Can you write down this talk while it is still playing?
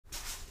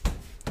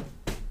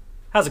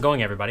How's it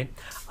going, everybody?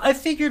 I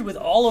figured with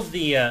all of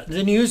the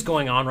news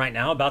going on right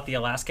now about the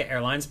Alaska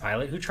Airlines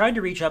pilot who tried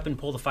to reach up and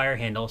pull the fire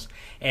handles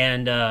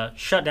and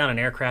shut down an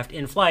aircraft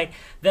in flight,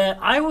 that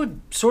I would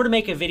sort of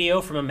make a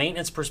video from a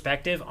maintenance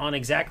perspective on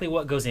exactly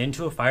what goes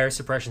into a fire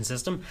suppression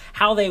system,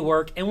 how they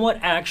work, and what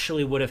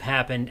actually would have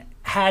happened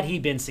had he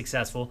been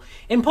successful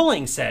in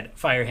pulling said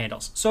fire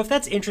handles. So if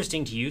that's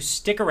interesting to you,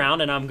 stick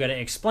around and I'm going to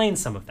explain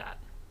some of that.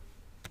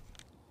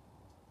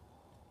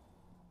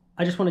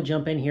 I just want to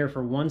jump in here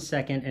for 1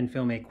 second and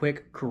film a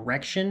quick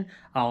correction.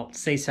 I'll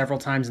say several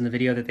times in the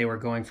video that they were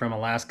going from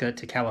Alaska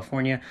to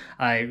California.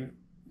 I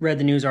read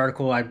the news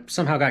article. I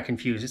somehow got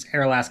confused. It's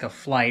Air Alaska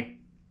flight.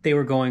 They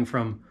were going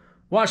from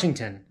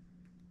Washington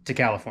to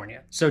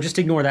California. So just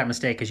ignore that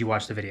mistake as you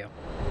watch the video.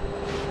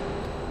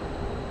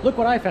 Look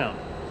what I found.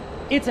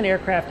 It's an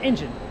aircraft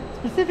engine.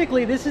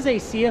 Specifically, this is a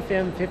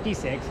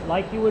CFM56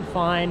 like you would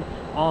find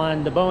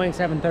on the Boeing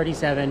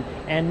 737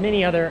 and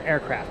many other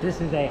aircraft. This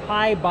is a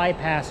high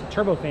bypass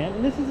turbofan,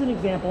 and this is an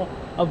example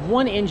of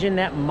one engine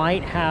that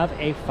might have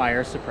a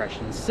fire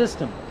suppression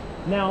system.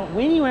 Now,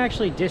 when you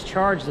actually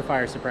discharge the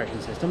fire suppression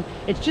system,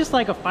 it's just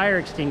like a fire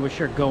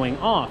extinguisher going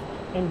off.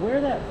 And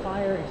where that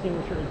fire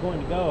extinguisher is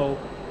going to go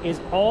is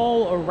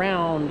all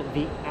around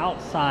the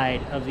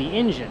outside of the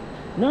engine.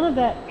 None of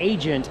that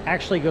agent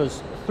actually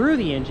goes through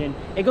the engine,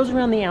 it goes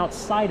around the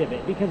outside of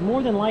it, because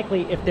more than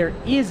likely, if there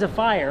is a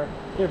fire,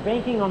 their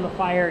banking on the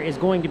fire is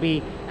going to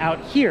be out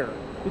here,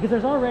 because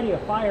there's already a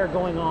fire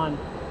going on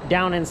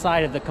down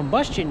inside of the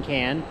combustion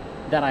can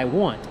that I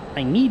want.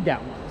 I need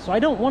that one, so I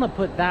don't want to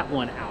put that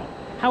one out.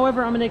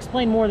 However, I'm going to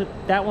explain more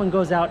that that one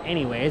goes out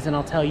anyways, and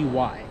I'll tell you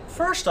why.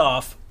 First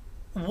off,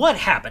 what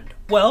happened?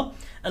 Well,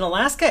 an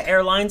Alaska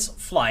Airlines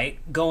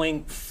flight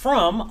going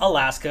from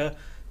Alaska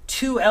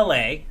to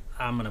LA,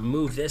 I'm going to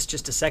move this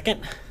just a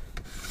second.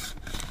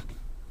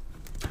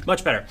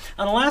 Much better.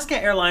 An Alaska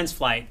Airlines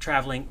flight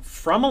traveling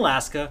from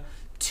Alaska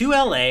to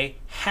LA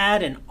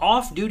had an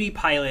off-duty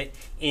pilot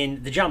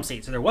in the jump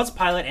seat. So there was a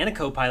pilot and a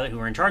co-pilot who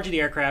were in charge of the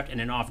aircraft, and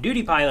an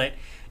off-duty pilot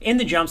in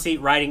the jump seat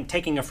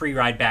taking a free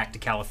ride back to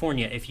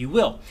California, if you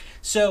will.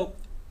 So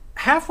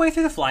halfway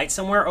through the flight,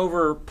 somewhere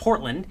over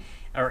Portland,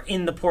 or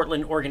in the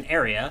Portland, Oregon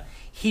area,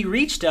 he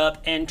reached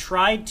up and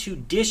tried to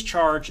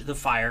discharge the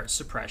fire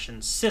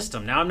suppression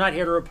system. Now, I'm not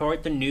here to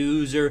report the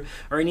news or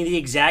any of the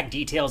exact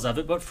details of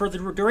it, but for the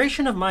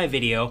duration of my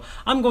video,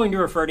 I'm going to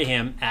refer to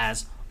him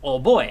as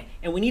Old Boy.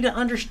 And we need to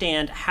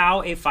understand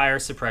how a fire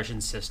suppression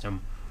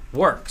system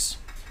works.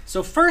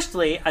 So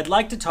firstly, I'd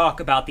like to talk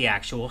about the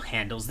actual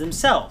handles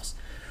themselves.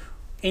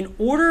 In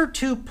order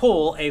to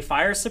pull a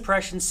fire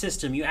suppression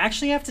system, you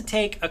actually have to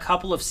take a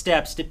couple of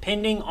steps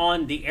depending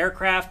on the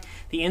aircraft,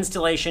 the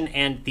installation,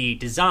 and the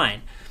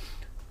design.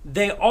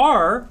 They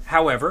are,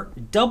 however,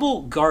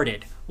 double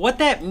guarded. What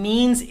that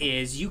means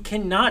is you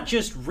cannot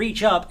just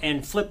reach up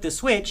and flip the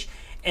switch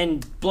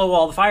and blow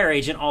all the fire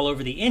agent all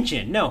over the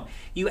engine. No,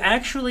 you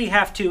actually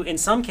have to, in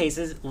some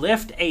cases,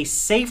 lift a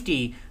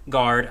safety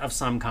guard of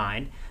some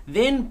kind,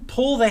 then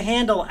pull the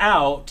handle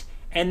out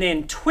and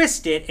then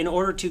twist it in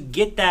order to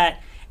get that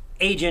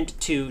agent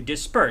to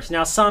disperse.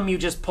 Now, some you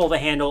just pull the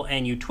handle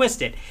and you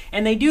twist it,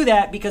 and they do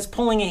that because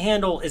pulling a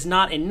handle is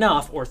not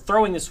enough, or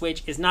throwing the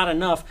switch is not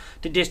enough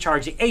to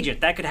discharge the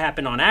agent. That could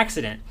happen on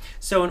accident.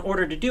 So in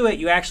order to do it,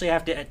 you actually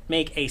have to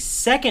make a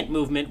second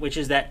movement, which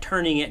is that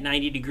turning at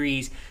 90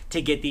 degrees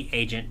to get the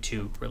agent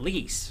to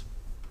release.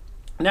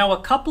 Now,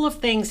 a couple of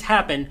things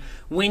happen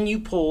when you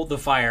pull the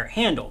fire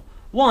handle.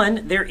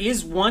 One, there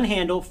is one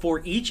handle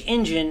for each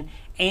engine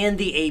and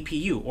the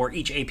APU, or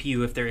each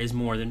APU if there is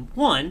more than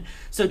one.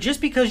 So just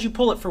because you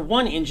pull it for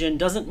one engine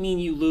doesn't mean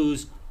you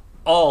lose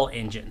all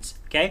engines,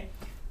 okay?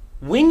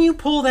 When you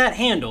pull that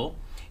handle,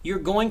 you're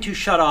going to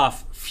shut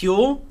off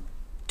fuel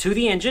to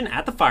the engine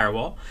at the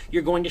firewall,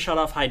 you're going to shut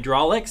off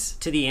hydraulics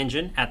to the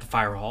engine at the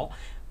firewall,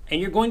 and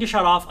you're going to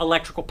shut off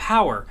electrical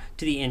power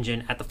to the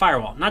engine at the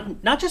firewall.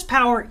 Not just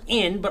power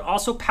in, but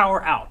also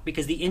power out,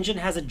 because the engine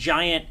has a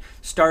giant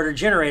starter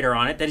generator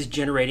on it that is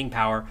generating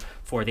power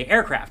for the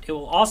aircraft. It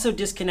will also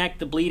disconnect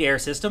the bleed air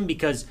system,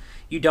 because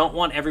you don't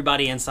want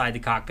everybody inside the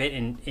cockpit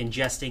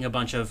ingesting a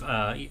bunch of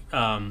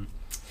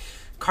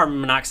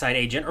carbon monoxide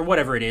agent or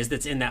whatever it is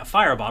that's in that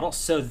fire bottle.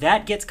 So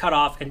that gets cut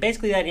off, and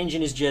basically that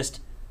engine is just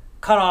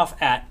cut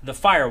off at the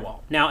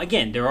firewall. Now,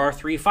 again, there are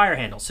 3 fire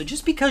handles. So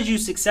just because you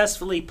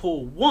successfully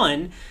pull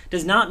one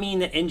does not mean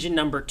that engine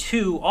number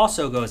 2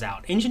 also goes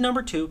out. Engine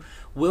number 2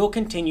 will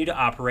continue to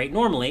operate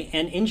normally,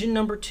 and engine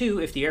number 2,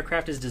 if the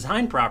aircraft is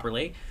designed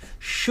properly,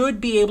 should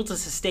be able to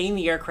sustain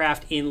the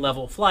aircraft in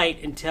level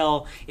flight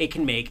until it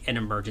can make an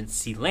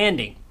emergency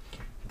landing.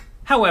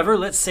 However,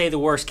 let's say the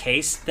worst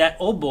case, that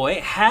Old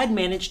Boy had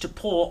managed to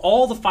pull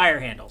all the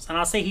fire handles. And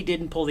I'll say he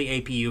didn't pull the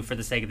APU for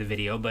the sake of the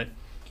video, but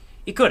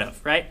he could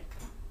have, right?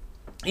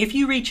 If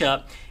you reach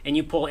up and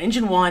you pull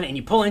engine 1 and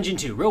you pull engine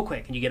 2 real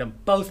quick and you get them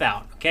both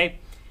out, okay,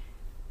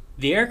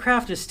 the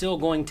aircraft is still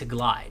going to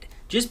glide.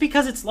 Just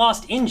because it's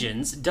lost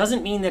engines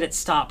doesn't mean that it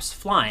stops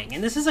flying.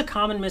 And this is a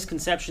common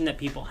misconception that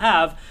people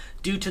have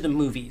due to the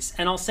movies.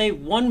 And I'll say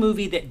one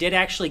movie that did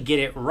actually get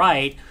it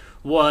right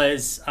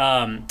was,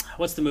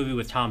 what's the movie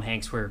with Tom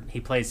Hanks where he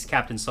plays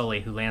Captain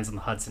Sully who lands on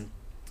the Hudson?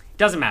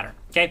 Doesn't matter,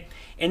 okay?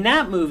 In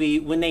that movie,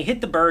 when they hit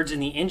the birds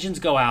and the engines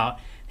go out,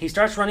 he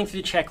starts running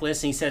through the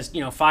checklist and he says,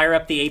 you know, fire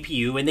up the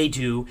APU, and they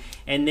do.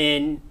 And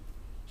then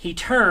he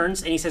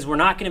turns and he says, we're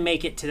not going to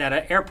make it to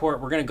that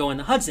airport. We're going to go in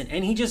the Hudson.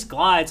 And he just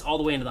glides all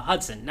the way into the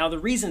Hudson. Now, the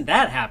reason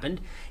that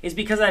happened is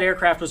because that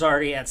aircraft was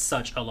already at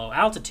such a low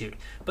altitude.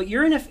 But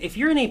if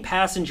you're in a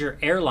passenger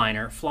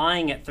airliner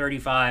flying at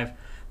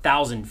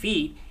 35,000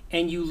 feet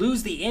and you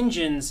lose the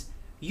engines,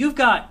 you've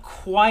got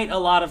quite a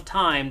lot of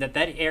time that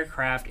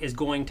aircraft is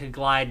going to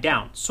glide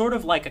down, sort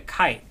of like a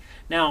kite.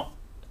 Now,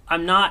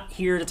 I'm not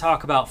here to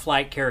talk about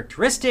flight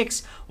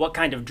characteristics, what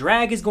kind of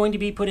drag is going to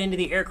be put into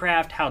the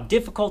aircraft, how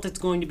difficult it's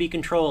going to be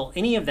control,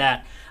 any of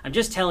that. I'm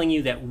just telling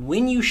you that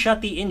when you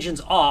shut the engines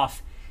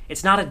off,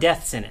 it's not a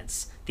death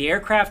sentence. The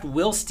aircraft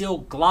will still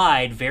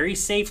glide very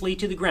safely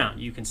to the ground.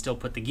 You can still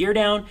put the gear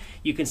down.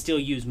 You can still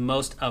use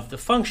most of the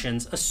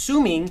functions.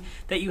 Assuming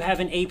that you have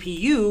an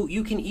APU,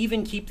 you can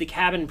even keep the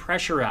cabin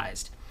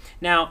pressurized.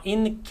 Now,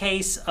 in the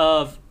case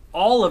of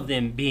all of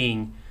them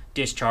being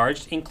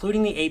discharged,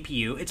 including the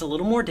APU, it's a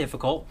little more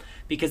difficult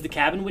because the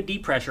cabin would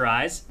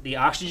depressurize, the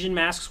oxygen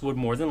masks would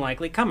more than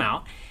likely come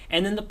out,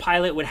 and then the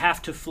pilot would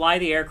have to fly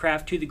the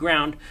aircraft to the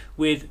ground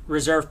with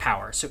reserve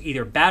power. So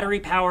either battery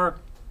power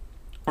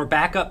or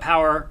backup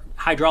power,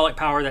 hydraulic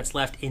power that's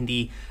left in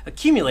the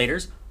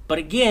accumulators. But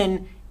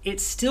again,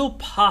 it's still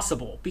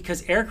possible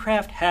because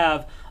aircraft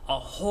have a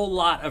whole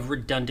lot of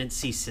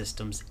redundancy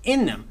systems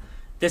in them.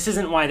 This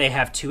isn't why they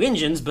have two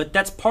engines, but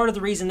that's part of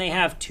the reason they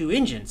have two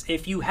engines.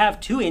 If you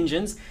have two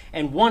engines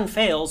and one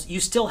fails,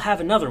 you still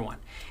have another one.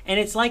 And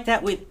it's like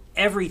that with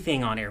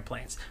everything on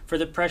airplanes. For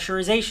the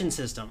pressurization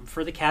system,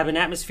 for the cabin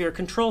atmosphere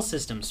control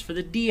systems, for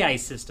the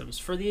de-ice systems,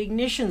 for the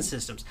ignition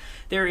systems.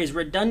 There is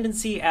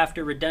redundancy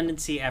after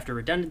redundancy after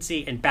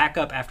redundancy and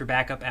backup after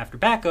backup after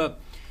backup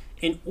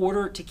in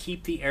order to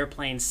keep the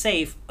airplane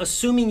safe,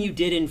 assuming you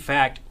did in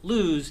fact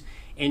lose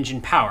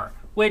engine power,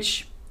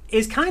 which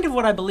is kind of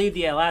what I believe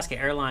the Alaska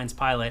Airlines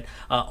pilot,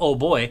 oh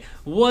boy,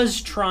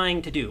 was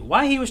trying to do.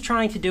 Why he was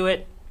trying to do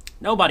it,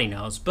 nobody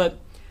knows, but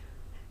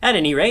at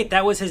any rate,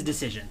 that was his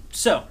decision.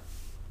 So,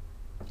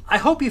 I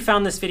hope you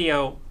found this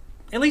video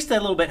at least a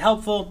little bit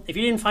helpful. If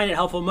you didn't find it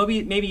helpful,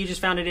 maybe you just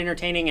found it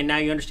entertaining and now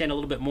you understand a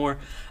little bit more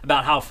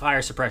about how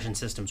fire suppression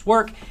systems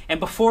work. And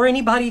before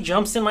anybody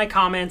jumps in my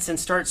comments and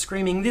starts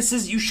screaming,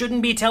 you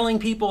shouldn't be telling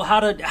people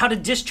how to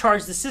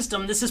discharge the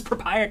system, this is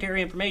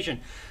proprietary information,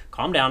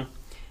 calm down.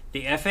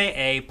 The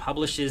FAA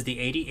publishes the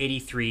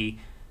 8083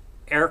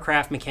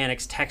 aircraft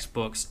mechanics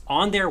textbooks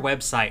on their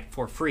website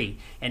for free.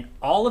 And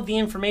all of the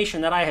information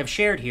that I have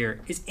shared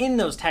here is in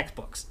those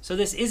textbooks. So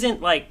this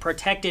isn't like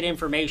protected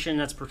information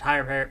that's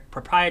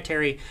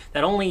proprietary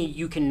that only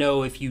you can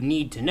know if you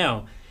need to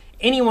know.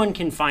 Anyone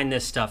can find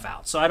this stuff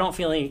out. So I don't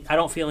feel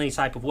any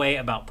type of way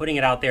about putting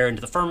it out there into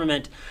the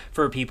firmament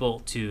for people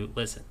to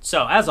listen.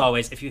 So as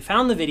always, if you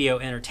found the video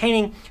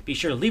entertaining, be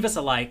sure to leave us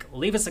a like,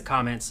 leave us a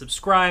comment,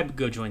 subscribe,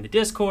 go join the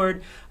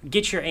Discord,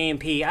 get your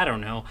AMP, I don't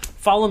know,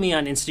 follow me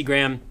on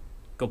Instagram,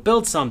 go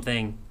build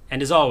something,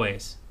 and as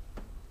always,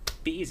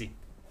 be easy.